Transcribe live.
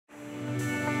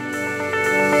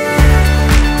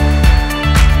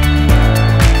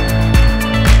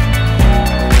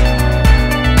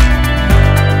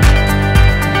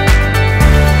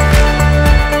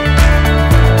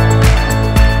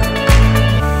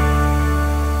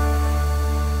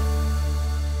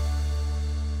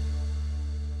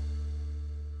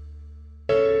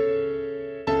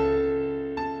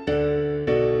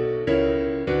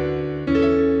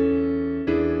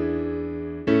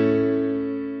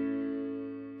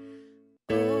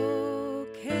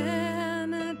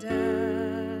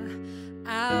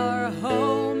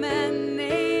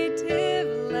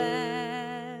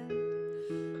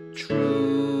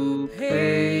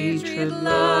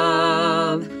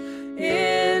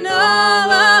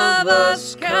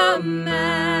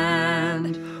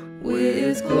command.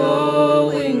 With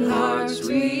glowing hearts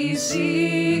we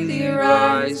see thee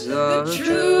rise, the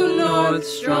true north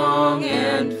strong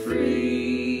and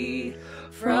free.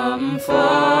 From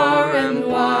far and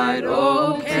wide,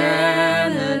 O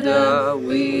Canada,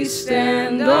 we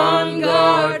stand on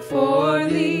guard for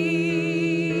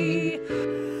thee.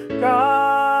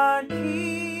 God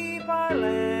keep our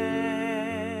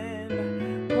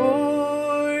land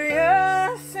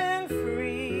glorious and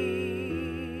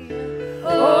free.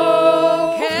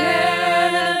 O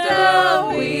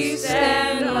Canada, we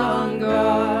stand on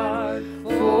guard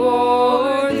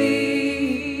for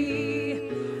thee.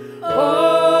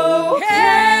 O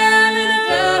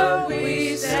Canada,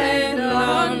 we stand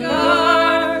on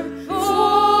guard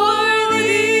for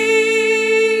thee.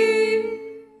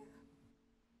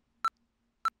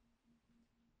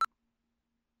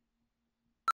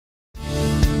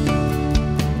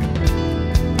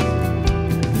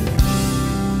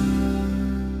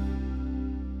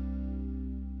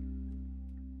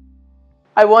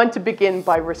 I want to begin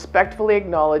by respectfully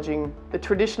acknowledging the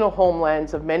traditional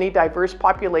homelands of many diverse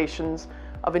populations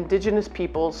of Indigenous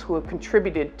peoples who have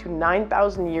contributed to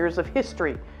 9,000 years of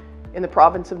history in the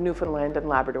province of Newfoundland and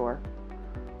Labrador.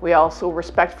 We also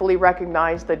respectfully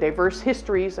recognize the diverse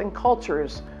histories and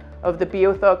cultures of the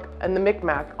Beothuk and the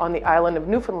Micmac on the island of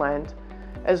Newfoundland,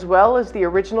 as well as the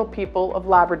original people of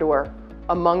Labrador,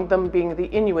 among them being the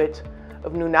Inuit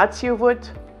of Nunatsiavut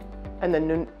and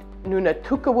the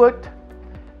Nunatukavut,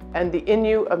 and the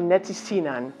Innu of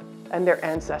Netisinan and their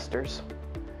ancestors.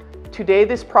 Today,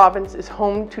 this province is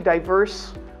home to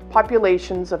diverse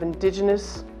populations of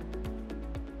Indigenous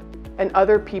and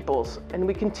other peoples, and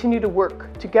we continue to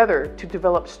work together to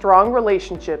develop strong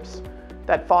relationships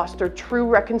that foster true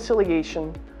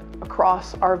reconciliation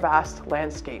across our vast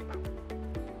landscape.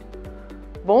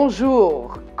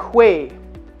 Bonjour, kwe,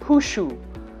 pushu,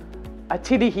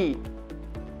 atirihi.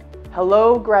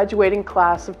 Hello, graduating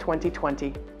class of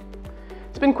 2020.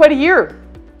 It's been quite a year.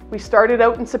 We started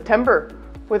out in September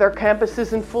with our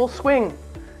campuses in full swing,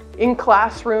 in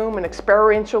classroom and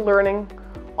experiential learning,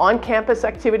 on-campus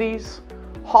activities,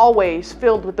 hallways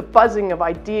filled with the buzzing of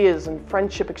ideas and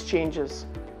friendship exchanges,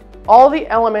 all the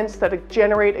elements that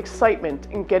generate excitement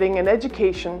in getting an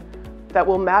education that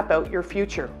will map out your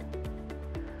future.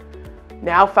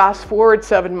 Now fast forward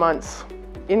 7 months,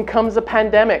 in comes a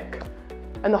pandemic,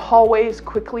 and the hallways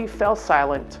quickly fell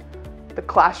silent. The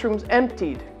classrooms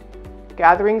emptied,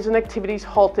 gatherings and activities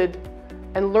halted,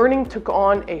 and learning took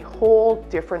on a whole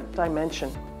different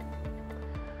dimension.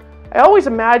 I always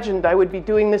imagined I would be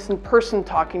doing this in person,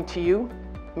 talking to you,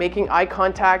 making eye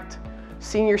contact,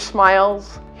 seeing your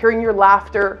smiles, hearing your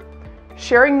laughter,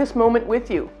 sharing this moment with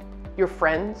you, your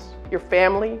friends, your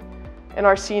family, and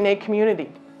our CNA community.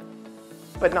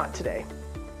 But not today.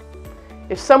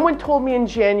 If someone told me in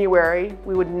January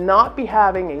we would not be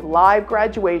having a live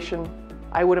graduation,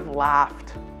 I would have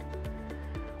laughed.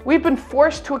 We've been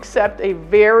forced to accept a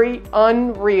very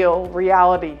unreal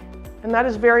reality, and that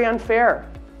is very unfair.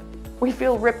 We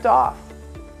feel ripped off.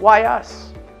 Why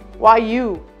us? Why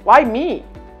you? Why me?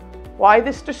 Why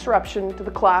this disruption to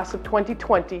the class of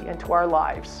 2020 and to our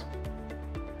lives?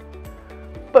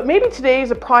 But maybe today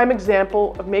is a prime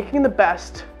example of making the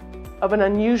best of an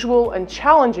unusual and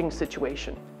challenging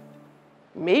situation.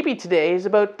 Maybe today is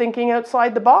about thinking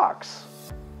outside the box.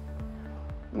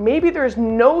 Maybe there's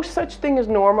no such thing as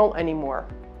normal anymore.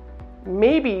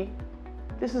 Maybe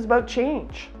this is about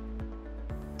change.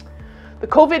 The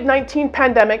COVID-19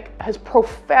 pandemic has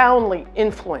profoundly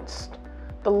influenced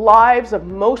the lives of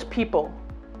most people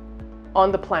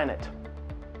on the planet.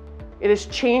 It has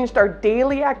changed our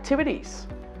daily activities.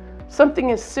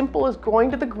 Something as simple as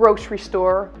going to the grocery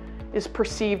store is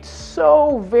perceived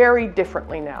so very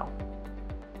differently now.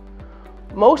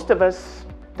 Most of us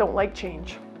don't like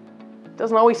change. It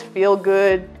doesn't always feel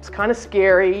good. It's kind of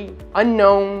scary,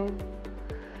 unknown.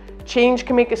 Change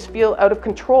can make us feel out of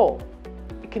control.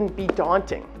 It can be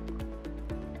daunting.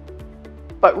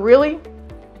 But really,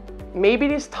 maybe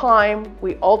it is time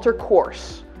we alter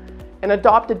course and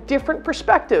adopt a different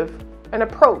perspective and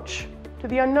approach to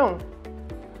the unknown.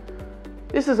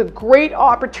 This is a great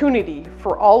opportunity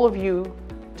for all of you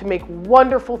to make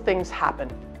wonderful things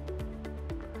happen.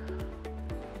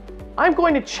 I'm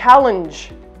going to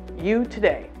challenge you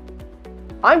today.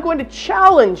 I'm going to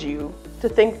challenge you to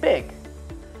think big.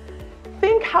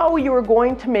 Think how you are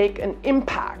going to make an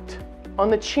impact on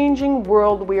the changing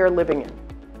world we are living in.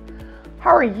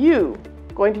 How are you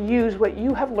going to use what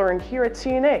you have learned here at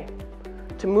CNA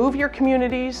to move your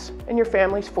communities and your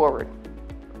families forward?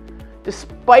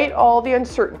 Despite all the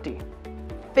uncertainty,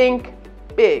 think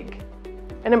big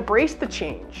and embrace the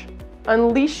change.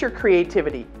 unleash your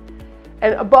creativity,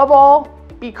 and above all,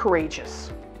 be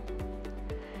courageous.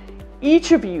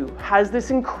 Each of you has this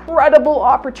incredible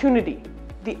opportunity,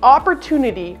 the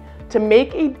opportunity to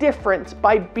make a difference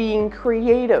by being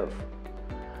creative.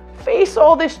 Face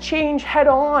all this change head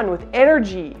on with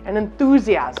energy and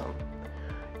enthusiasm.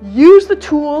 Use the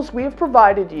tools we have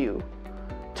provided you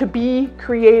to be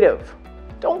creative.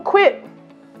 Don't quit.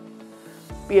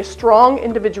 Be a strong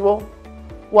individual,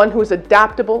 one who is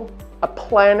adaptable, a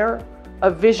planner, a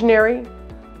visionary,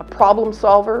 a problem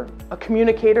solver, a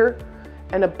communicator,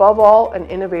 and above all, an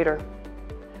innovator.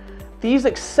 These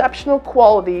exceptional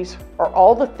qualities are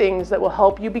all the things that will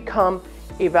help you become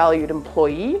a valued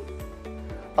employee,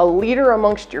 a leader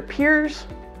amongst your peers,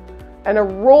 and a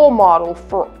role model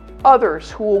for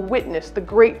others who will witness the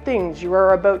great things you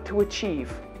are about to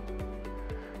achieve.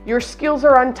 Your skills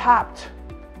are untapped,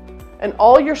 and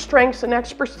all your strengths and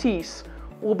expertise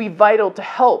will be vital to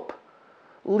help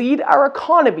lead our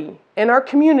economy and our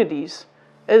communities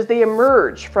as they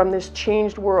emerge from this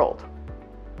changed world.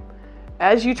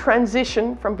 As you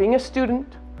transition from being a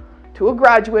student to a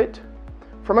graduate,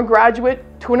 from a graduate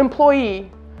to an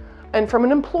employee, and from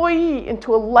an employee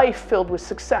into a life filled with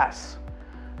success,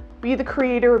 be the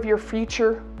creator of your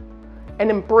future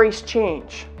and embrace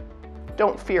change.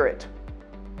 Don't fear it.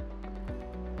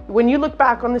 When you look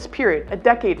back on this period a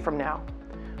decade from now,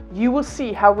 you will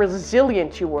see how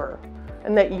resilient you were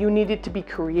and that you needed to be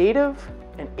creative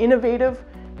and innovative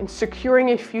in securing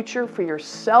a future for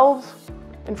yourselves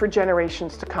and for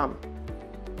generations to come.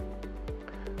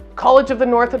 College of the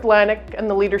North Atlantic and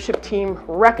the leadership team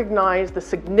recognize the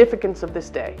significance of this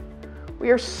day.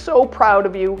 We are so proud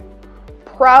of you,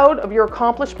 proud of your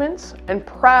accomplishments, and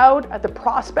proud at the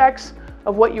prospects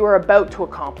of what you are about to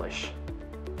accomplish.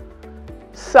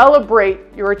 Celebrate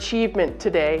your achievement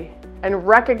today and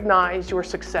recognize your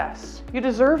success. You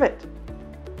deserve it.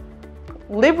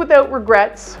 Live without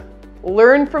regrets,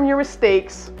 learn from your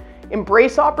mistakes,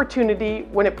 embrace opportunity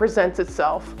when it presents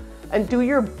itself, and do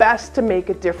your best to make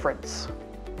a difference.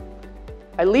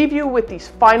 I leave you with these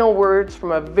final words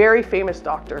from a very famous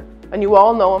doctor, and you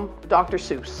all know him, Dr.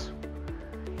 Seuss.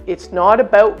 It's not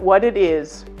about what it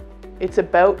is, it's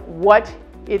about what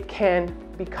it can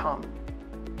become.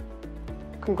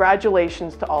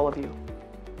 Congratulations to all of you.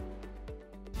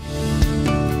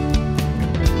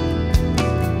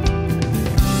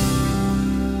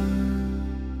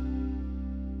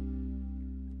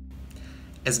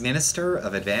 As Minister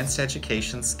of Advanced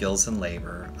Education, Skills and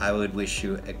Labor, I would wish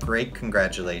you a great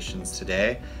congratulations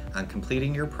today on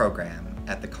completing your program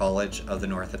at the College of the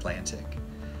North Atlantic.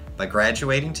 By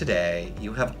graduating today,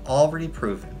 you have already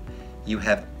proven you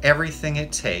have everything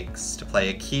it takes to play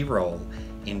a key role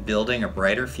in building a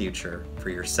brighter future for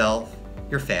yourself,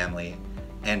 your family,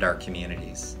 and our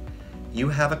communities. You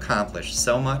have accomplished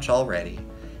so much already,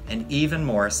 and even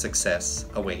more success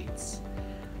awaits.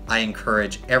 I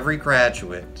encourage every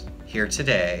graduate here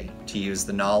today to use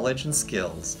the knowledge and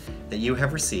skills that you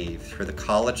have received through the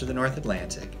College of the North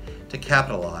Atlantic to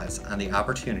capitalize on the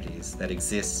opportunities that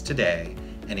exist today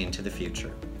and into the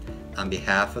future. On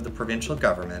behalf of the Provincial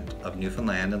Government of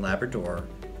Newfoundland and Labrador,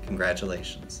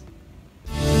 congratulations.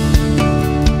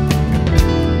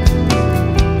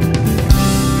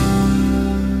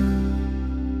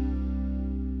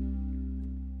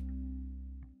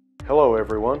 Hello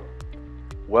everyone.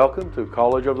 Welcome to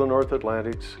College of the North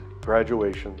Atlantic's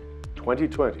Graduation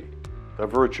 2020, the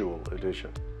virtual edition.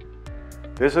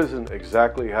 This isn't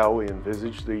exactly how we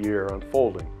envisaged the year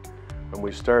unfolding when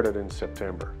we started in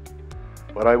September.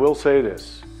 But I will say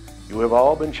this, you have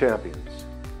all been champions.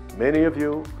 Many of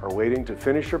you are waiting to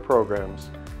finish your programs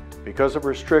because of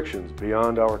restrictions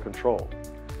beyond our control.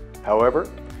 However,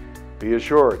 be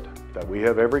assured that we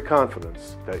have every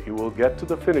confidence that you will get to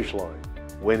the finish line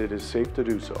when it is safe to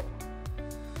do so.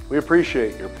 We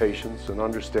appreciate your patience and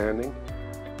understanding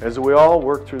as we all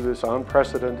work through this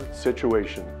unprecedented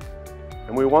situation,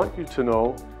 and we want you to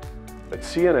know that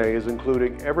CNA is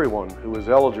including everyone who is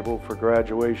eligible for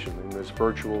graduation in this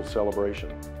virtual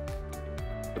celebration.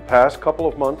 The past couple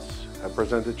of months have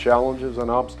presented challenges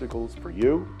and obstacles for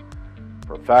you,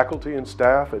 for faculty and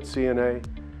staff at CNA,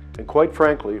 and quite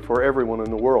frankly, for everyone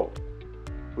in the world.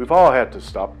 We've all had to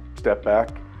step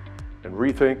back and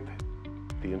rethink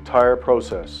the entire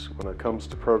process when it comes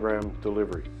to program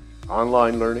delivery,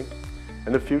 online learning,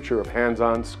 and the future of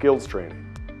hands-on skills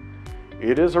training.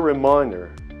 It is a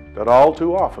reminder that all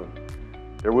too often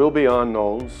there will be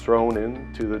unknowns thrown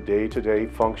into the day-to-day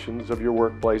functions of your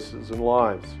workplaces and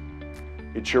lives.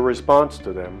 It's your response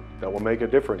to them that will make a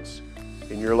difference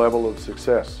in your level of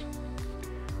success.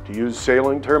 To use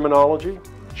sailing terminology,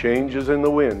 changes in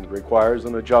the wind requires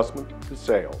an adjustment to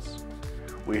sails.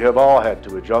 We have all had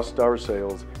to adjust our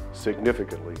sails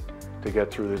significantly to get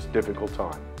through this difficult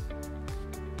time.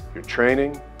 Your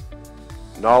training,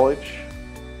 knowledge,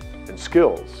 and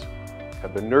skills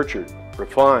have been nurtured,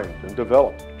 refined, and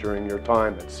developed during your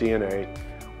time at CNA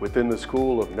within the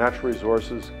School of Natural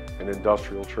Resources and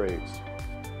Industrial Trades.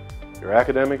 Your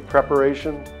academic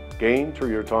preparation gained through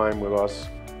your time with us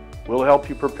will help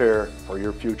you prepare for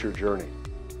your future journey.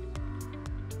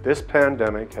 This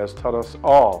pandemic has taught us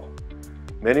all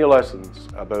many lessons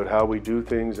about how we do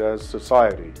things as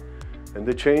society and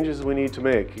the changes we need to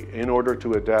make in order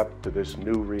to adapt to this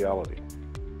new reality.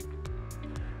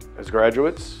 As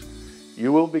graduates,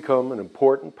 you will become an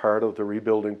important part of the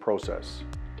rebuilding process.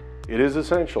 It is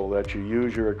essential that you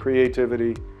use your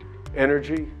creativity,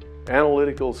 energy,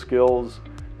 analytical skills,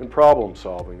 and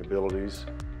problem-solving abilities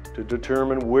to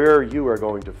determine where you are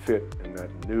going to fit in that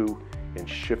new and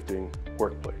shifting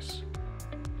workplace.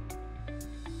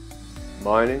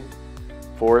 Mining,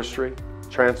 forestry,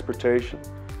 transportation,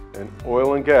 and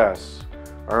oil and gas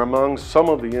are among some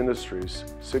of the industries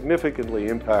significantly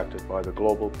impacted by the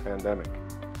global pandemic.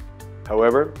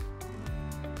 However,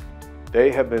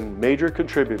 they have been major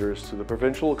contributors to the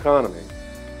provincial economy,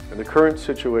 and the current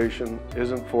situation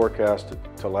isn't forecasted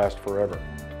to last forever.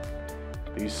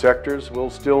 These sectors will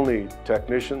still need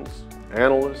technicians,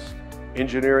 analysts,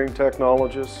 engineering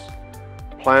technologists,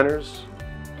 planners,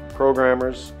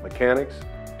 programmers, mechanics,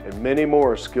 and many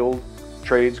more skilled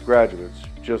trades graduates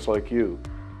just like you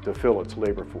to fill its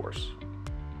labor force.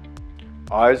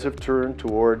 Eyes have turned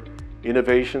toward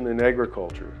innovation in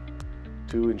agriculture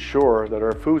to ensure that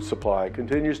our food supply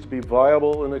continues to be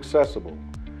viable and accessible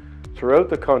throughout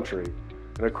the country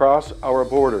and across our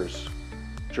borders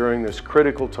during this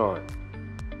critical time.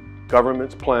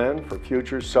 Government's plan for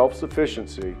future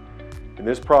self-sufficiency in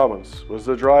this province was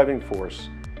the driving force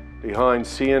behind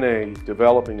CNA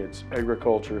developing its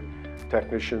Agriculture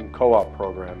Technician Co-op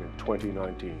program in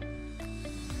 2019.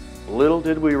 Little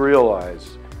did we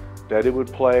realize that it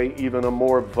would play even a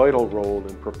more vital role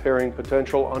in preparing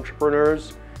potential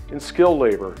entrepreneurs in skilled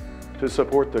labor to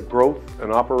support the growth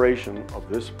and operation of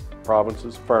this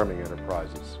province's farming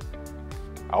enterprises.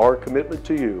 Our commitment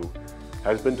to you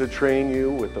has been to train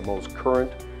you with the most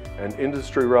current and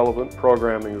industry-relevant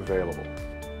programming available.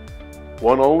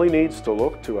 One only needs to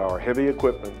look to our Heavy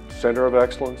Equipment Center of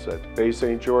Excellence at Bay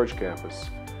St. George campus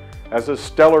as a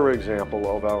stellar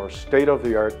example of our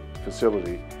state-of-the-art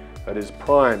facility that is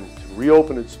primed to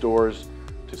reopen its doors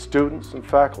to students and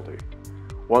faculty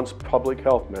once public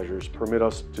health measures permit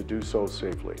us to do so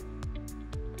safely.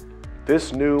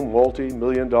 This new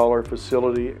multi-million-dollar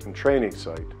facility and training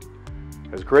site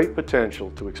has great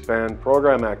potential to expand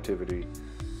program activity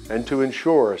and to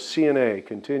ensure CNA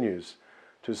continues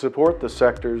to support the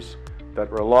sectors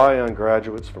that rely on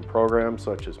graduates from programs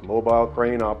such as mobile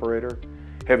crane operator,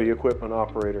 heavy equipment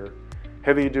operator,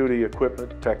 heavy-duty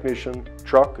equipment technician,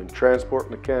 truck and transport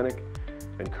mechanic,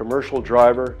 and commercial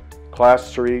driver,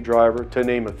 Class 3 driver, to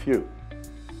name a few.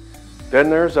 Then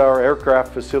there's our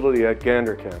aircraft facility at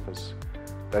Gander campus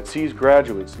that sees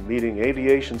graduates meeting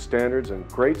aviation standards and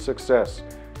great success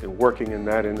in working in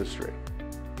that industry.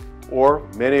 Or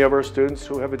many of our students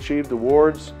who have achieved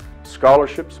awards,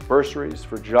 scholarships, bursaries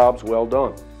for jobs well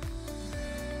done.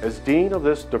 As Dean of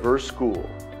this diverse school,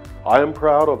 I am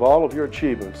proud of all of your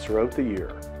achievements throughout the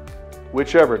year,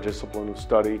 whichever discipline of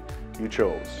study you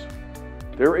chose.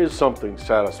 There is something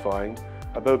satisfying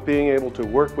about being able to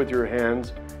work with your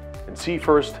hands and see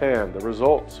firsthand the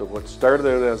results of what started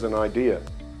out as an idea.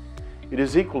 It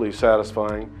is equally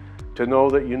satisfying to know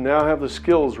that you now have the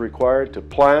skills required to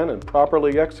plan and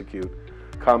properly execute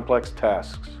complex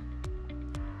tasks.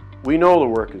 We know the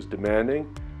work is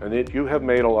demanding and that you have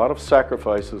made a lot of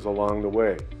sacrifices along the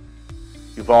way.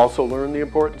 You've also learned the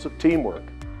importance of teamwork,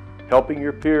 helping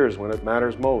your peers when it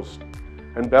matters most,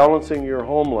 and balancing your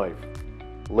home life.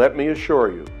 Let me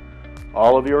assure you,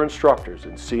 all of your instructors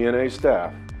and CNA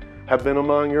staff have been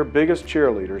among your biggest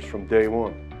cheerleaders from day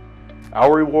one.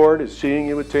 Our reward is seeing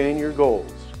you attain your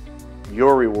goals.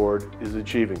 Your reward is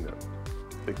achieving them.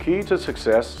 The key to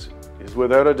success is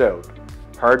without a doubt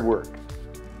hard work,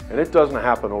 and it doesn't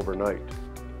happen overnight.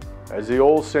 As the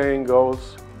old saying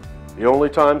goes, the only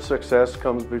time success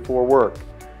comes before work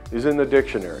is in the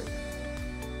dictionary.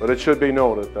 But it should be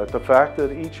noted that the fact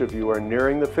that each of you are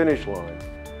nearing the finish line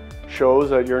shows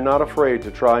that you're not afraid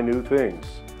to try new things.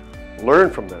 Learn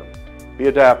from them, be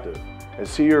adaptive, and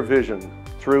see your vision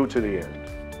through to the end.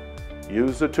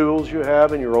 Use the tools you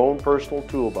have in your own personal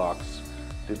toolbox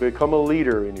to become a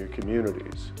leader in your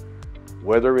communities,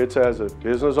 whether it's as a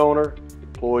business owner,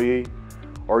 employee,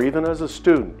 or even as a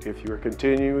student if you're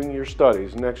continuing your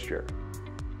studies next year.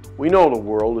 We know the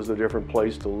world is a different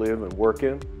place to live and work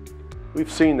in. We've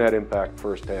seen that impact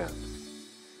firsthand.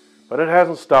 But it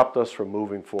hasn't stopped us from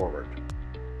moving forward.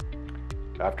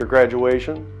 After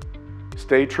graduation,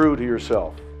 stay true to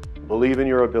yourself. Believe in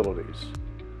your abilities.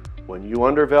 When you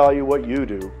undervalue what you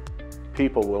do,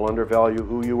 people will undervalue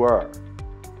who you are.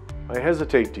 I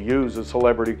hesitate to use a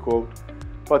celebrity quote,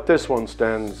 but this one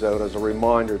stands out as a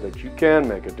reminder that you can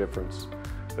make a difference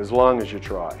as long as you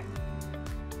try.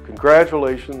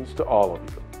 Congratulations to all of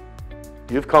you.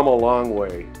 You've come a long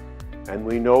way, and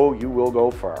we know you will go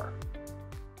far.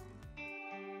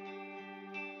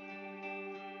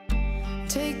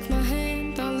 Take my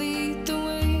hand, I'll lead the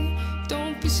way.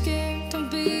 Don't be scared,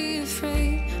 don't be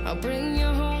afraid. I'll bring you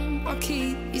home, I'll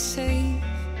keep you safe.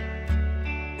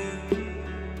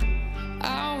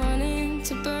 I'll run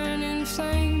into burning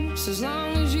flames. As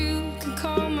long as you can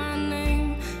call my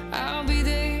name, I'll be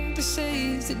there to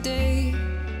save the day.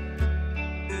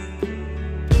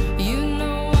 You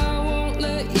know I won't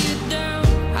let you down.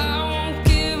 I won't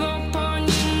give up on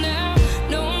you now,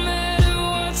 no matter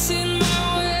what's in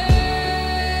my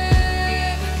way.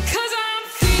 'Cause I'm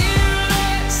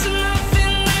fearless,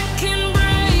 nothing that can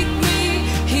break me.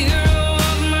 Hero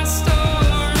of my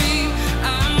story,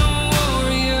 I'm a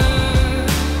warrior.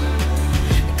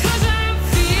 'Cause I'm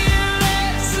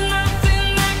fearless, nothing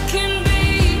that can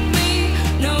beat me.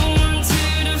 No one to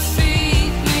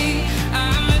defeat me,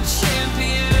 I'm a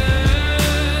champion.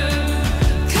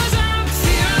 'Cause I'm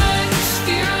fearless,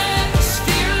 fearless,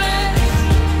 fearless.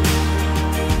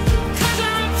 'Cause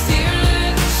I'm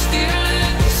fearless,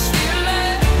 fearless,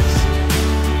 fearless.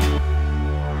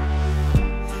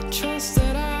 Trust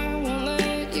that I won't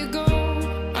let you go.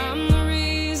 I'm the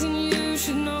reason you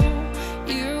should know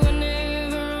you were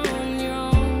never on your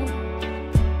own.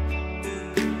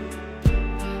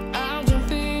 I'll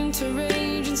jump into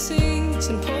raging seas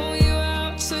and pull you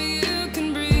out so you can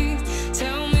breathe.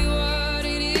 Tell me what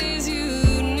it is you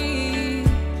need.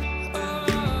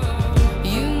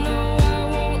 You know I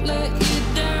won't let you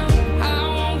down. I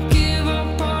won't give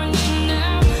up on you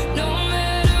now, no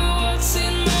matter what's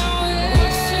in my way.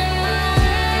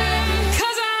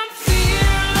 'Cause I'm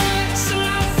fearless,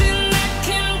 nothing that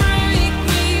can break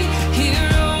me.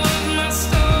 Hero of my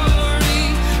story,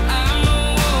 I'm a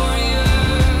warrior.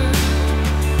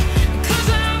 'Cause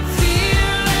I'm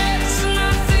fearless,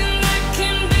 nothing that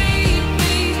can beat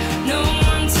me. No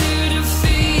one to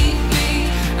defeat me,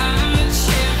 I'm a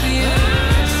champion.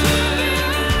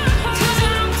 'Cause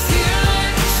I'm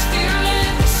fearless,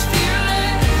 fearless,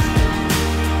 fearless.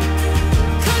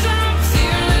 'Cause I'm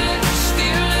fearless,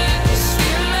 fearless,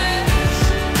 fearless.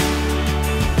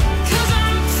 'Cause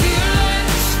I'm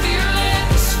fearless,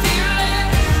 fearless,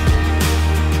 fearless.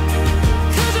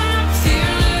 'Cause I'm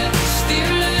fearless,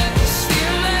 fearless,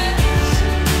 fearless.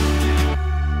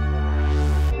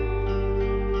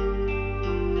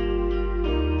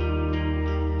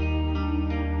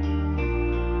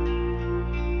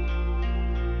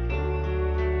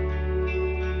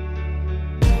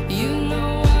 You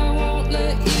know I won't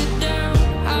let you down.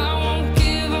 I won't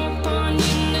give up on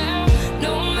you now,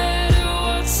 no matter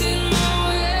what's in my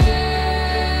way.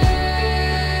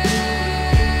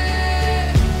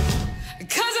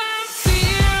 'Cause I'm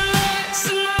fearless,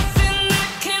 nothing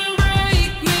that can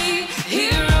break me.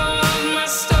 Hero of my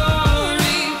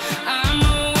story, I'm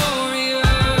a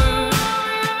warrior.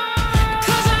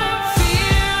 'Cause I'm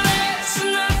fearless,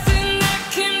 nothing that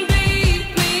can beat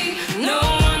me. No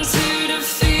one to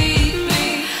defeat me,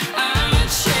 I'm a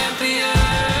champion.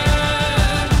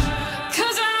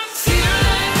 'Cause I'm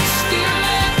fearless,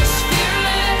 fearless,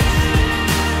 fearless.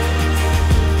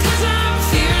 'Cause I'm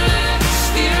fearless,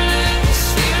 fearless,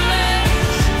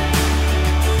 fearless.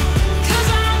 'Cause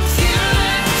I'm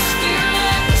fearless,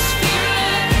 fearless,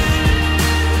 fearless.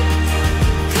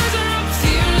 'Cause I'm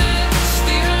fearless,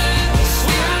 fearless,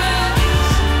 fearless.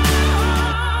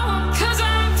 'Cause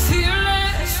I'm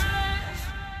fearless.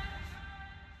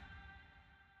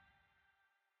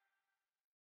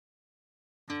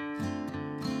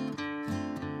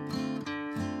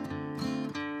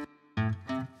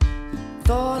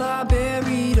 Thought I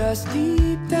buried us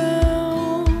deep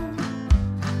down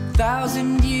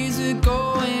 1,000 years ago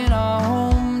in our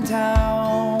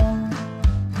hometown.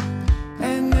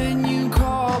 And when you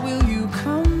call, will you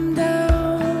come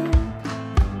down?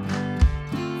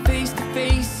 Face to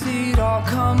face, it all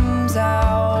comes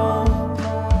out.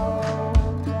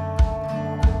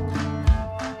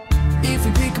 If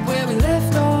we pick up where we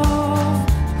left off,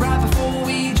 right before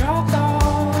we dropped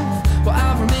off, well, I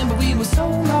remember we were so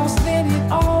lost, then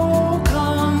it all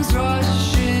comes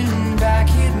rushing back,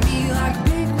 hit me like a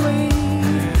big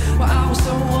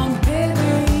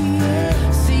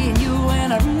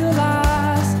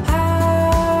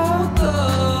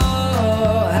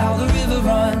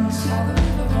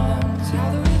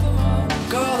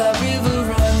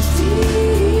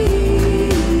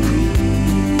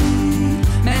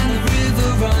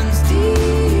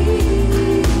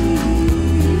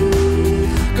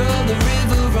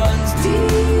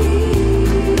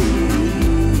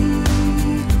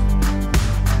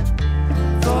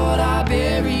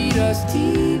just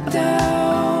deep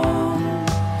down.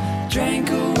 Drank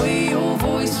away your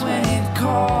voice when it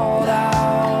called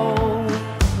out.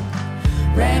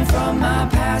 Ran from my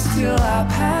past till I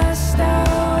passed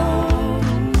out.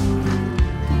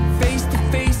 Face to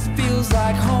face, it feels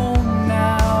like home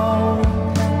now.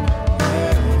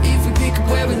 If we pick up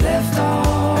where we left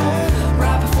off,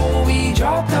 right before we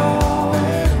dropped off,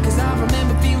 'cause I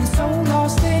remember feeling so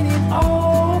lost and it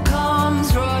all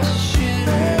comes rushing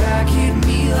back, hitting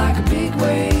me like a big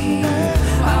wave.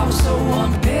 I was so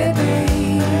unprepared,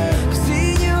 babe, 'cause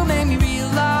seeing you made me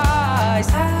realize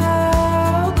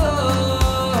how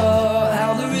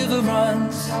the river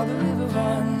runs, how the river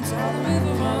runs, how the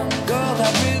river runs. Girl,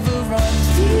 that river runs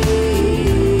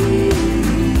deep.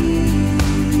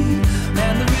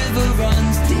 Man, the river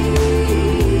runs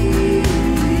deep.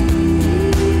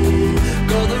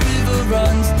 Girl, the river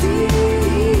runs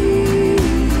deep.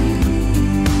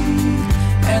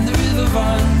 And the river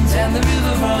runs, and the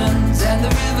river runs, and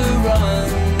the river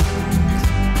runs.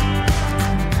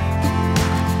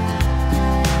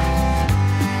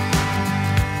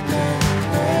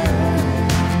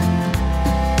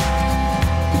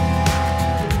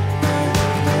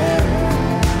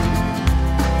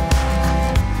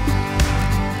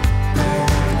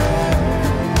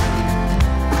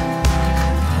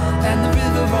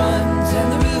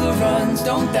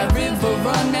 Don't that river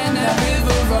run, man, that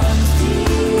river runs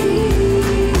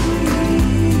deep.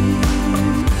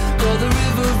 Girl, the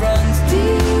river runs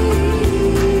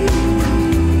deep.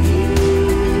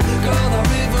 Girl, the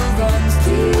river runs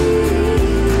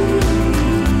deep.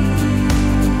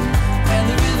 And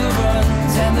the river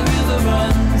runs, and the river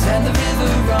runs, and the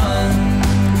river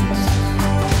runs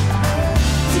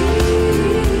deep.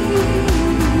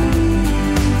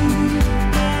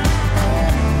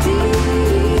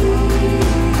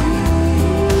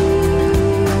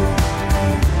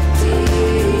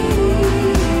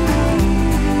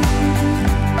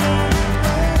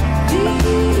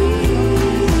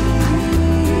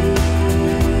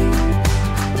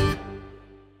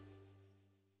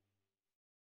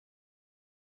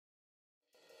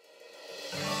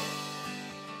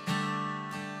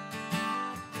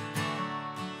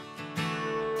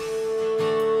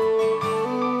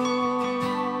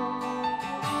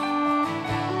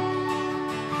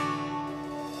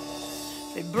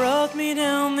 They brought me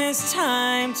down this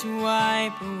time to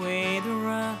wipe away the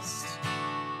rust,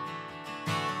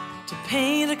 to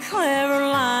paint a clever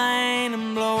line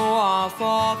and blow off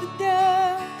all the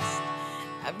dust.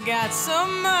 I've got so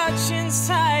much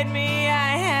inside me,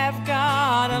 I have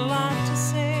got a lot to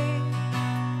say,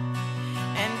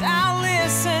 and I'll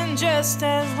listen just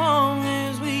as long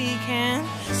as we can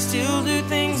still do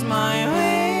things my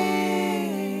way.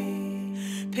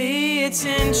 Pay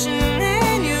attention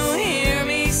and you'll hear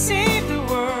me save the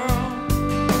world.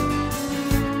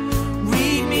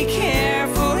 Read me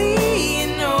carefully, you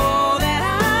know that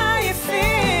I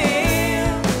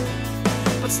fail,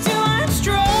 but still I'm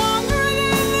stronger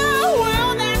than the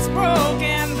world that's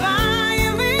broken by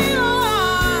every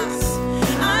loss.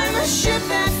 I'm a ship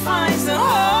that finds the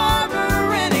harbor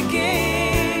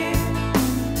renegade,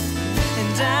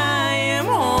 and I am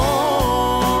home.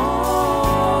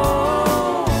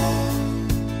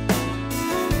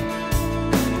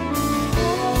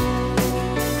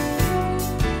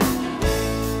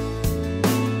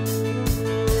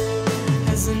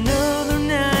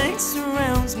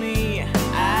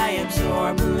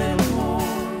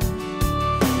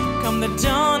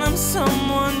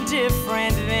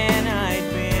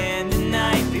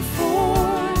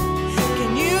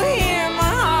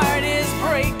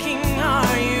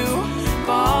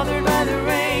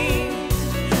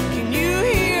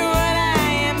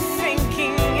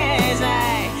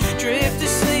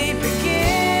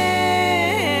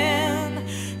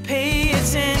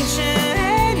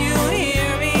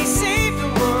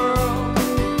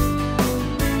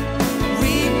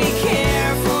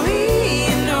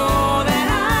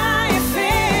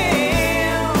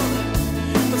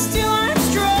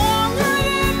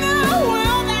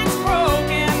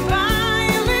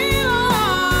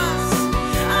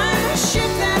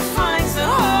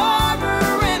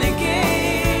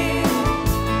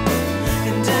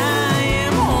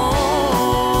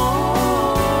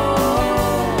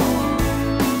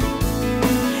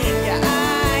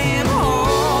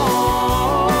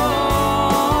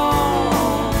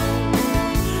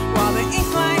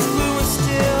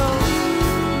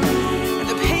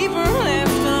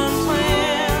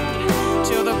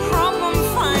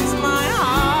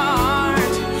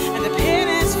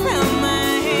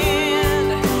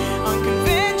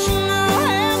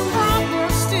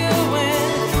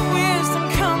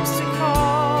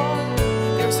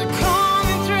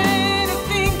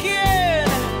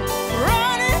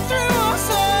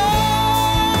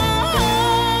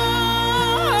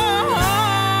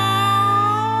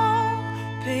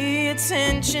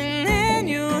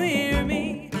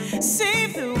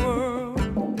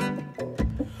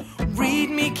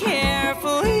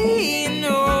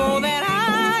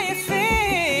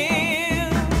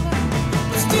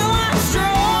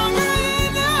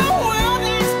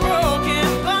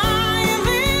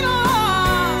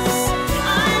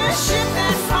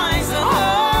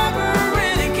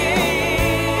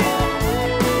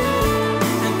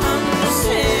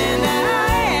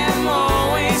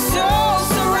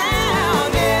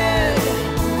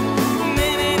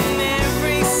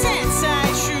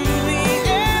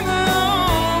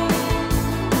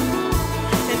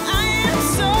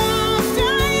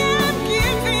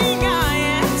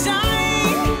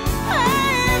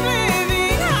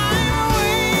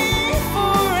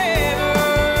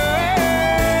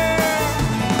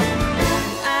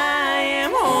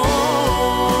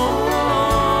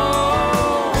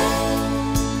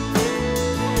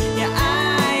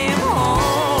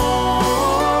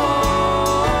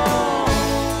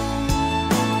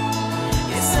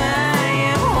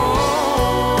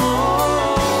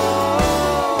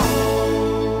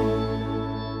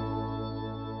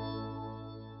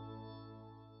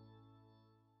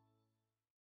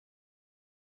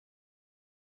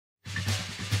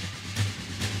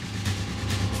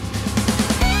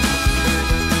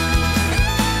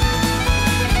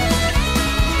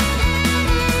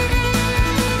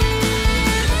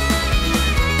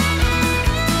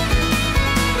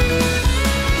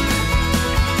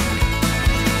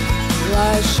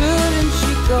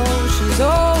 she's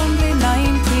only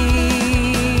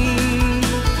 19.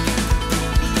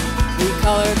 We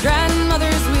call her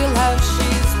grandmother's wheelhouse,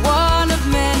 she's one of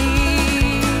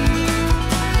many.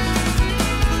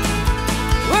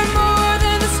 We're more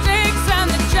than the stakes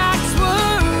and the jacks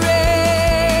were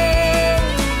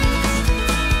raised.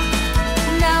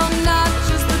 Now not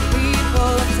just the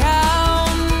people of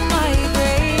town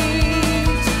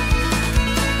migrate.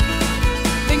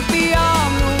 Think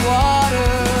beyond the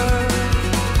water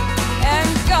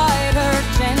and guide her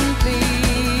gently.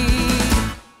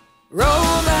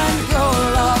 Rove and go,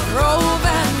 love, rove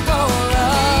and go,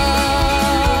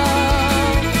 love.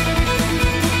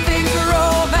 Think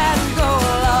rove and go,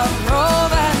 love,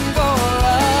 rove and go,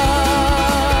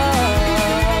 love.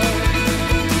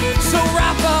 So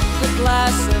wrap up the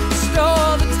glass and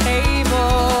stow the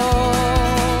table.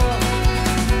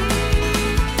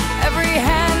 Every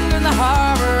hand in the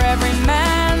harbor, every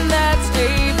man that's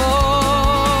able.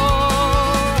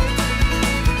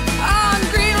 On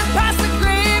Greenwood, past the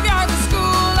graveyard, the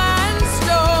school and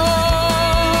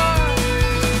store.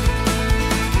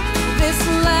 This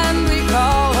land we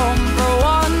call home for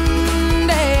one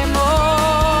day more.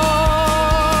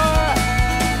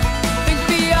 Think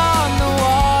beyond the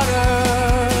water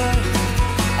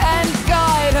and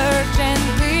guide her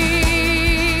gently.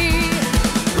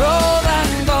 Rove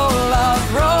and go,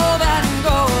 love, rove and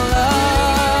go,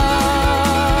 love.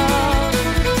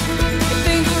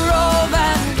 Think rove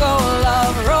and go,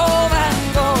 love, rove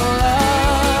and go,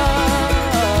 love.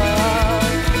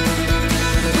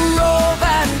 Rove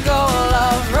and go,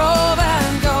 love, rove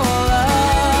and go,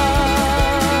 love.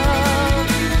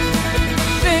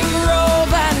 Think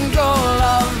rove and go,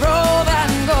 love, rove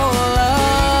and go, love.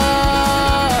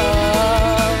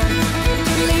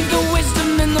 Leave the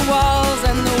wisdom in the walls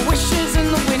and the wishes in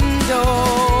the window.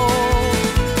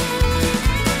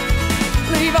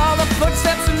 Leave all the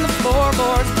footsteps in the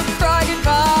floorboards, but cry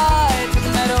goodbye to the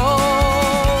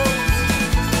meadows.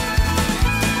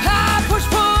 Ah, push,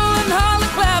 pull, and all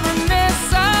the cleverness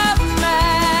of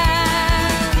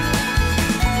man.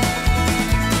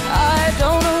 I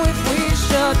don't know if we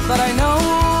should, but I know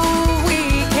we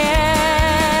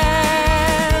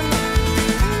can.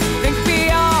 Think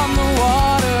beyond the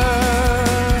water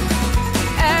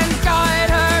and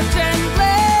guide her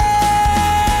gently.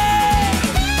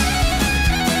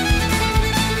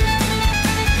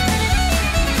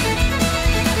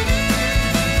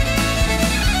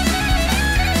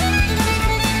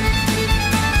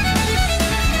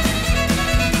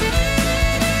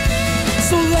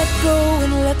 So let go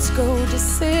and let's go,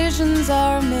 decisions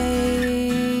are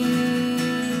made.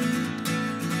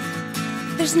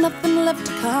 There's nothing left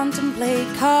to contemplate,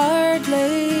 card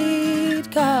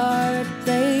laid, card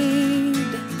played.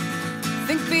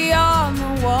 Think beyond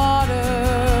the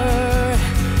water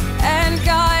and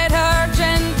guide her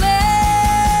gently.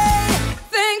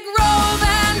 Think rove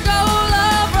and go,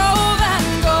 love, rove and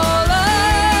go, love.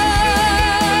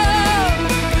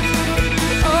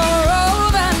 Oh,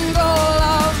 rove and go,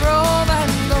 love, rove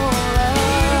and go, love.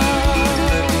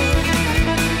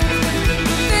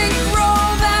 Think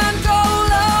rove and go,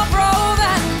 love, rove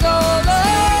and go, love.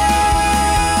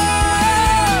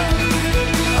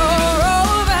 Oh,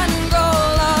 rove and go,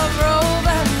 love, rove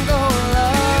and go,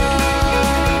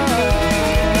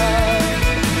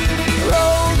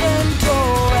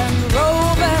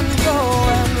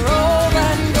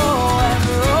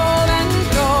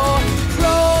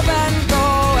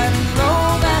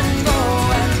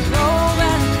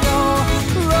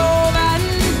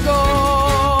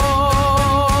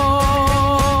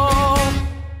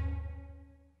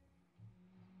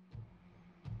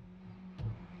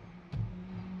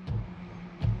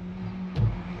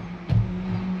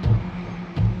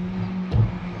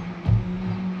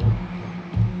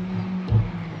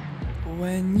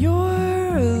 When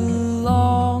you're a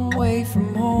long way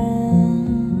from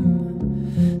home,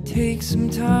 take some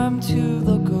time to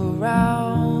look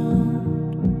around.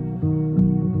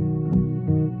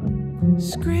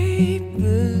 Scrape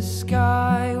the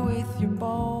sky with your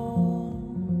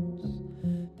bones.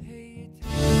 Pay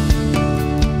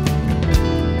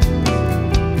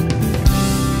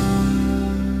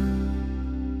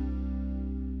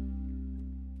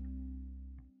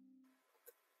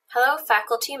Hello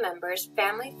faculty members,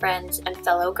 family, friends, and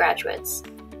fellow graduates.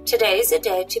 Today is a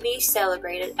day to be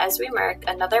celebrated as we mark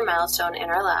another milestone in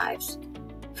our lives.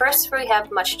 First, we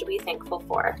have much to be thankful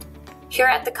for. Here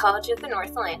at the College of the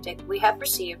North Atlantic, we have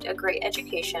received a great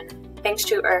education thanks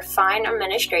to our fine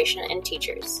administration and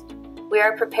teachers. We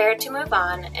are prepared to move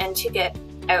on and to get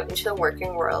out into the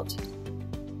working world,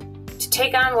 to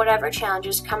take on whatever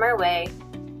challenges come our way,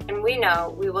 and we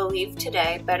know we will leave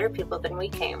today better people than we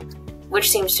came. which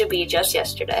seems to be just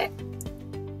yesterday.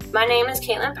 My name is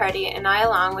Caitlin Party, and I,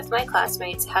 along with my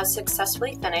classmates, have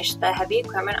successfully finished the Heavy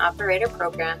Equipment Operator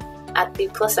program at the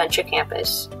Placentia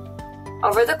campus.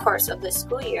 Over the course of this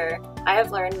school year, I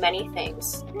have learned many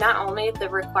things, not only the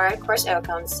required course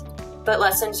outcomes, but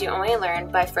lessons you only learn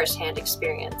by first-hand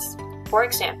experience. For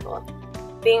example,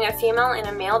 being a female in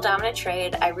a male-dominant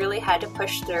trade, I really had to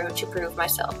push through to prove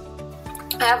myself.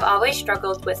 I have always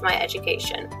struggled with my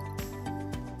education.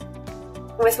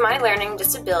 With my learning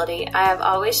disability, I have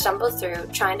always stumbled through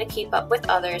trying to keep up with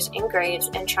others in grades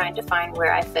and trying to find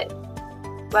where I fit.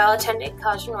 While attending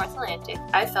College of North Atlantic,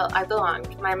 I felt I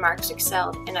belonged, my marks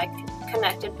excelled, and I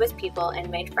connected with people and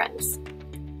made friends.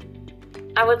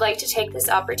 I would like to take this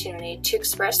opportunity to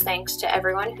express thanks to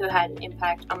everyone who had an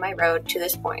impact on my road to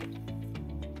this point.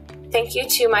 Thank you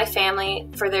to my family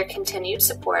for their continued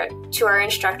support, to our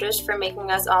instructors for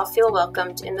making us all feel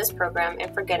welcomed in this program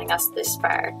and for getting us this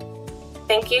far.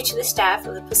 Thank you to the staff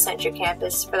of the Placentia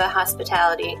campus for the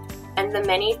hospitality and the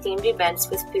many themed events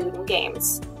with food and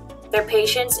games, their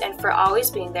patience, and for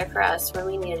always being there for us when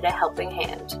we needed a helping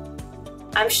hand.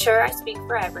 I'm sure I speak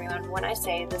for everyone when I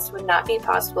say this would not be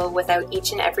possible without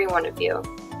each and every one of you,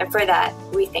 and for that,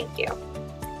 we thank you.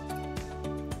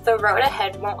 The road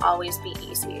ahead won't always be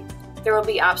easy. There will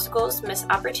be obstacles, missed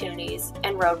opportunities,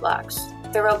 and roadblocks.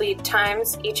 There will be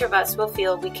times each of us will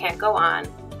feel we can't go on,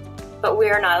 but we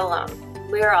are not alone.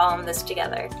 We are all in this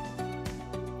together.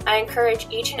 I encourage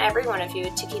each and every one of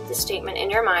you to keep this statement in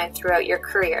your mind throughout your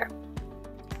career.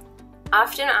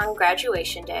 Often on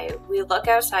graduation day, we look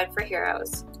outside for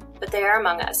heroes, but they are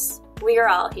among us. We are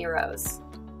all heroes.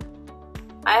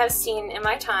 I have seen in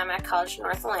my time at College of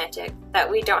North Atlantic that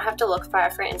we don't have to look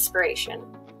far for inspiration,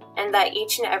 and that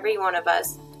each and every one of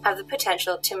us have the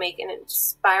potential to make an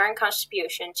inspiring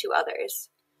contribution to others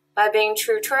by being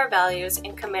true to our values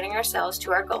and committing ourselves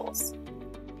to our goals.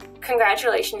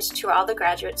 Congratulations to all the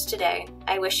graduates today.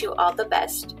 I wish you all the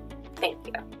best. Thank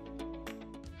you.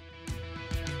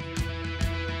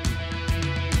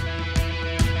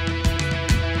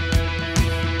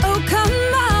 Oh, come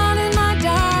on in, my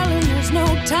darling, there's no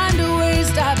time to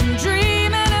waste. I've been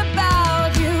dreaming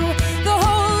about you the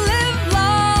whole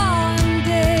livelong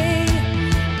day.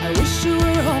 I wish you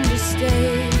were home to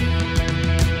stay.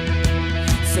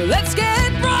 So let's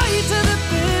get right to the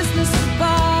business of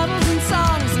bottles and songs.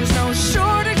 There's no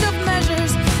shortage of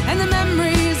measures, and the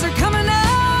memories are coming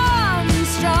on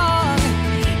strong.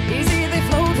 Easy, they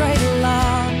float right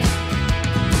along.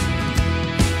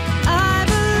 I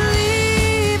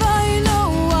believe I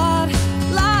know what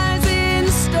lies in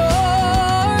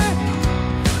store,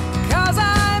 'cause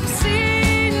I've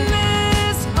seen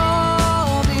this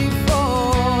all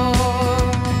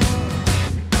before.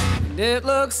 And it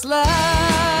looks like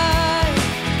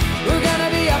we're gonna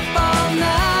be up all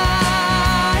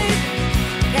night,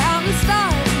 counting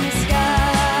stars in the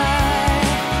sky.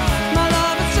 My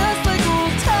love, it's just like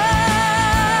old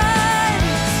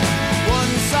times.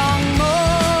 One song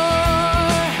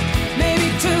more, maybe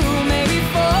two, maybe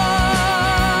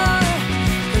four,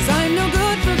 'cause I'm no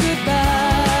good for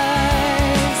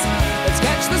goodbyes. Let's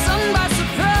catch the sun by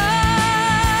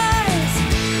surprise.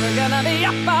 We're gonna be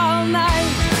up all night.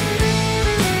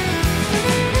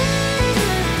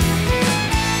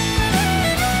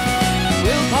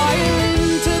 We'll pile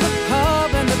into the pub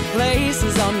and the place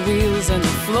is on wheels and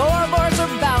the floorboards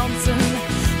are bouncing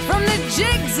from the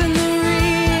jigs and the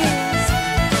reels,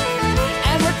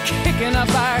 and we're kicking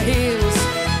up our heels.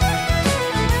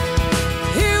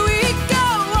 Here we go,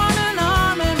 arm in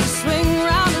arm, and we swing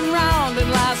round and round,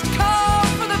 and last call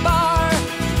for the bar.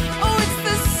 Oh, it's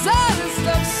the saddest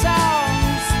of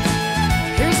sounds.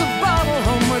 Here's a bottle,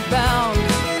 homeward bound.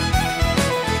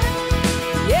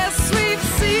 Yes, we've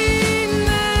seen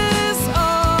this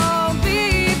all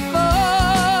before,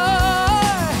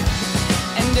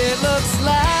 and it looks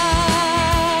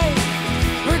like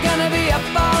we're gonna be up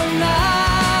all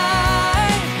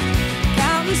night,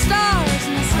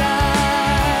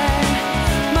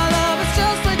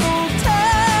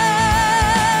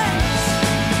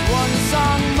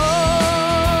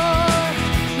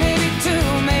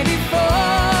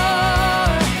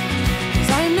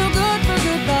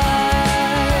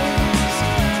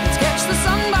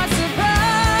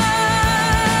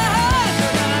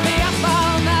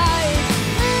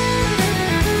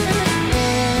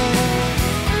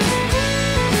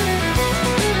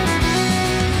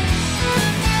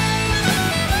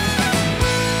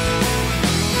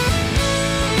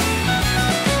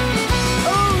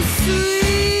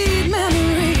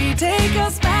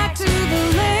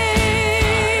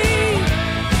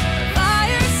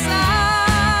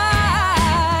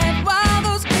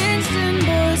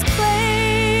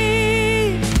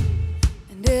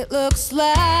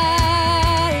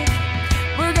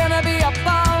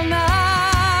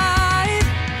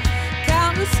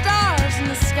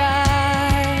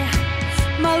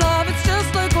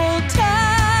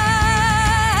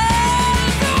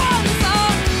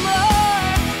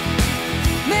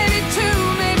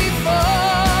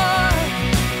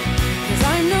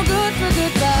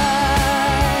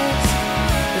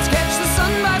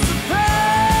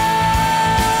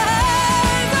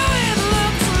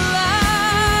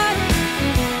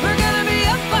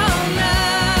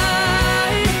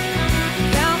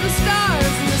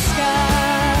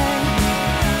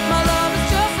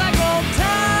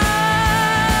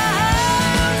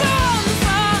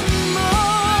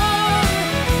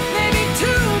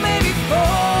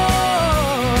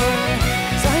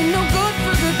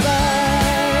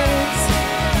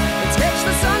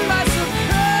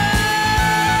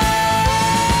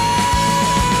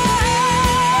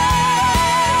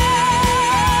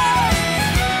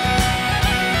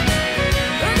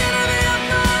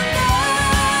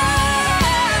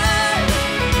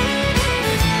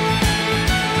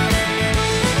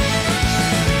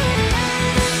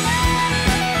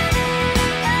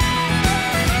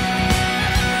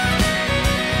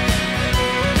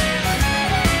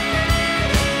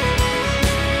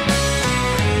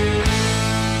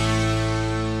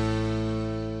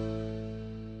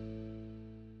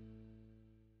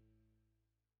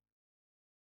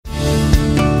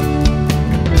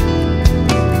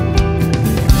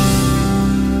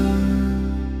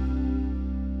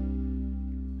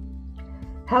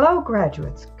 Hello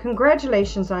graduates,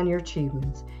 congratulations on your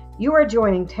achievements. You are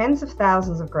joining tens of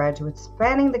thousands of graduates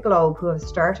spanning the globe who have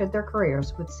started their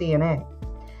careers with CNA.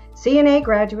 CNA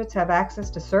graduates have access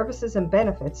to services and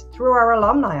benefits through our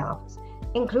alumni office,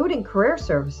 including career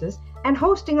services and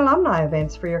hosting alumni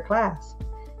events for your class.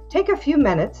 Take a few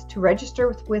minutes to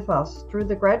register with us through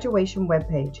the graduation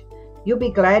webpage. You'll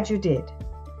be glad you did.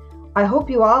 I hope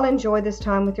you all enjoy this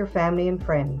time with your family and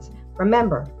friends.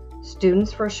 Remember,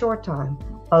 students for a short time,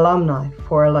 alumni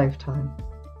for a lifetime.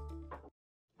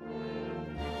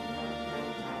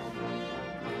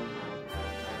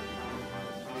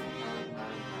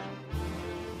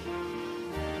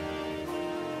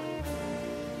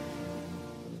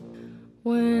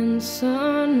 When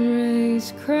sun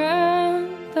rays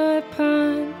crown thy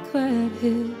pine-clad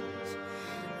hills,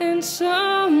 and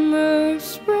summer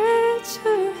spreads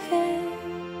her head,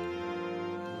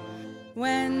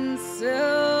 when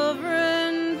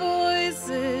silvern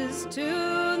voices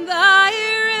tune thy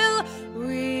rill,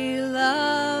 we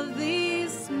love thee,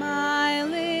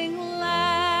 smiling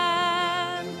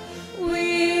land.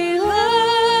 We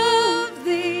love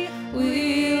thee,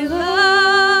 we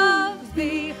love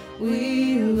thee,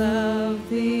 we love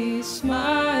thee,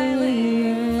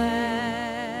 smiling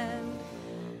land.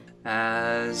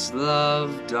 As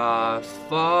love doth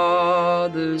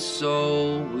father,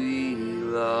 so we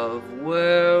love.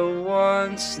 Where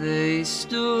once they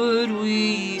stood,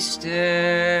 we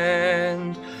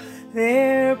stand.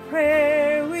 Their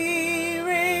prayer we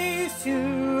raise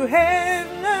to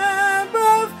heaven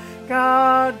above.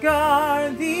 God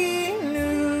guard thee,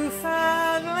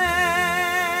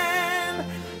 Newfoundland.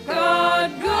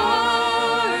 God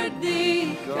guard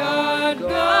thee, God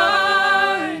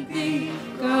guard thee,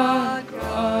 God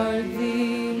guard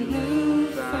thee,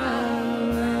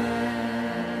 Newfoundland.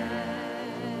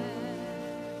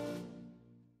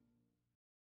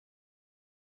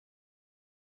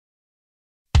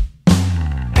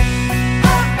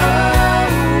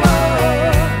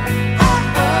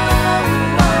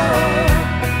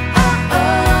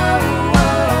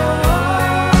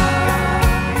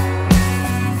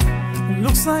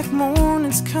 Looks like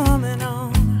morning's coming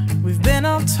on. We've been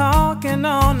out talking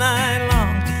all night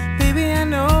long. Baby, I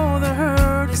know the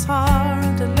hurt is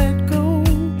hard to let go.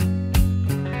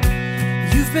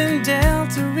 You've been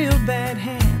dealt a real bad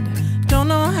hand. Don't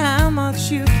know how much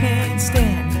you can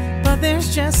stand, but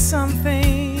there's just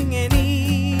something you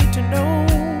need to know.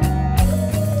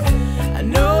 I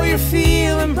know you're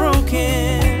feeling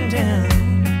broken down.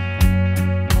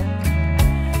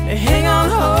 Hang on,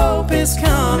 hope is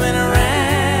coming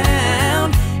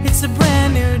around. It's a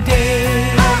brand new day.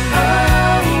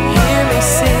 Hear me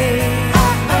say,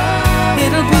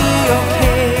 it'll be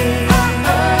okay.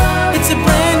 It's a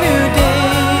brand new day.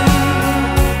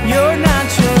 You're not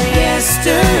your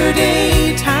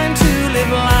yesterday. Time to live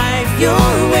life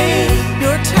your way.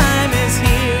 Your time is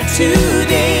here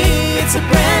today. It's a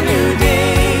brand new day.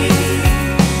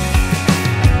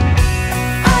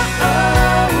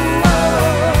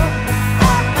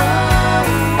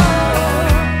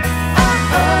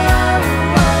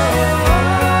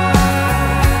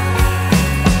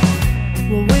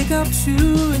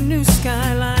 To a new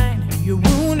skyline. Your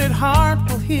wounded heart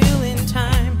will heal in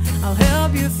time. I'll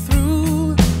help you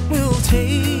through. We'll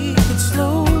take it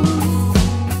slow.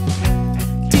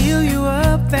 Deal you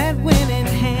up that winning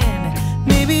hand.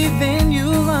 Maybe then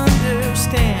you'll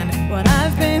understand what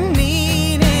I've been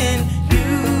needing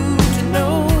you to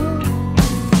know.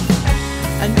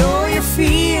 I know you're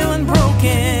feeling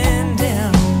broken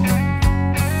down.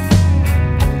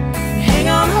 Hang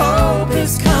on, hope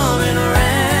is coming around.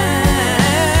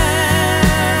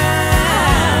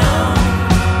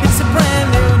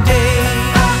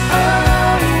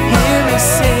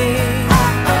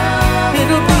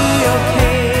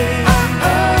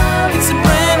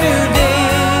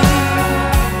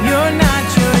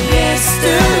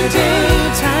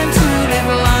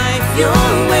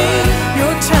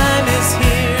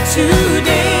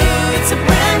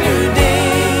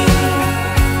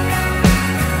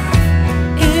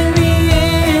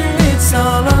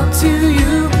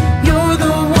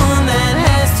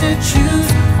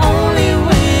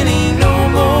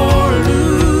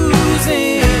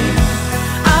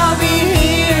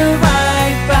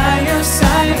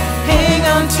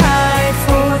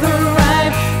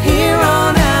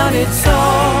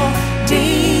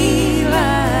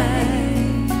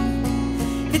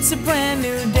 It's a brand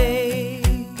new day.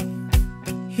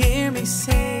 Hear me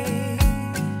say,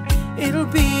 it'll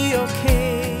be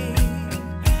okay.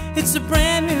 It's a brand